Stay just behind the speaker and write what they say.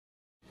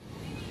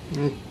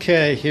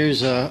Okay,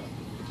 here's a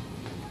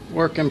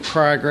work in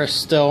progress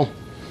still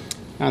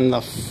on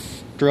the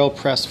drill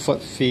press foot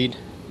feed.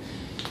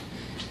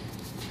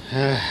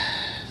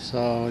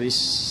 So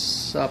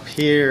these up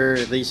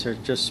here, these are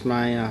just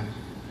my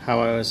how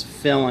I was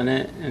filling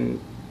it,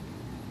 and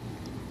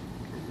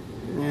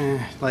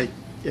like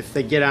if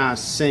they get on a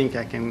sink,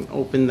 I can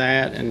open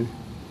that and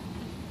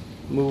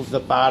move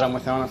the bottom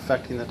without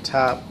affecting the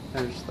top.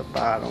 There's the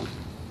bottom.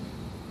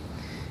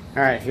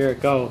 Alright, here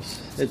it goes.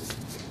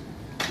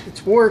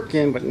 It's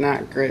working, but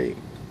not great.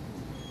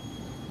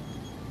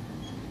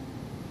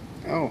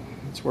 Oh,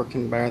 it's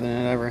working better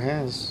than it ever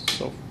has.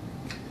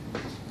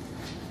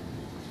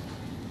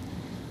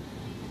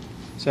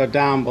 So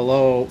down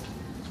below,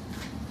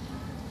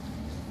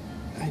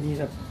 I need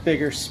a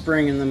bigger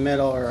spring in the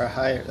middle, or a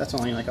higher. That's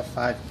only like a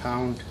 5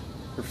 pound,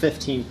 or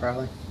 15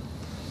 probably,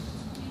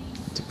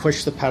 to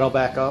push the pedal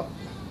back up.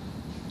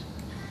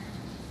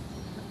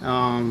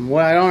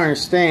 What I don't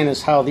understand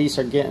is how these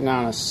are getting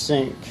on a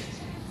sink.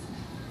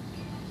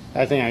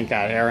 I think I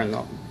got air in the,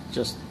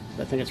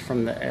 I think it's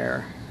from the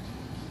air.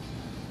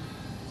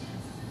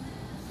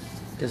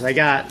 Because I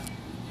got,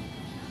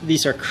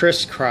 these are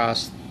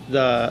crisscrossed.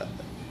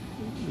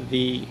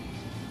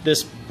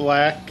 This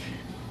black,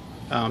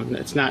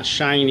 it's not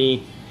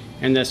shiny,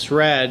 and this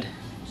red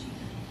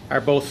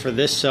are both for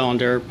this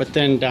cylinder, but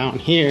then down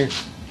here,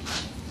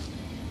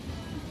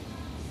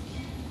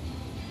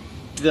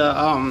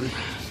 the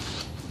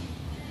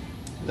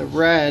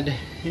red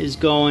is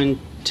going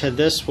to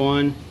this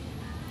one,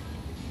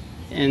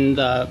 and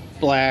the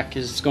black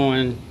is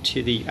going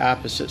to the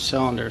opposite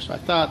cylinder. So I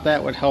thought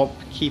that would help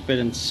keep it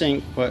in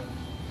sync, but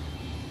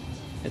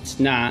it's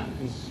not.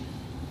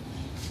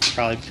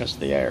 Probably because of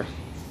the air.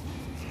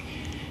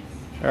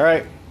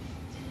 Alright,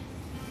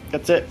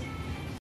 that's it.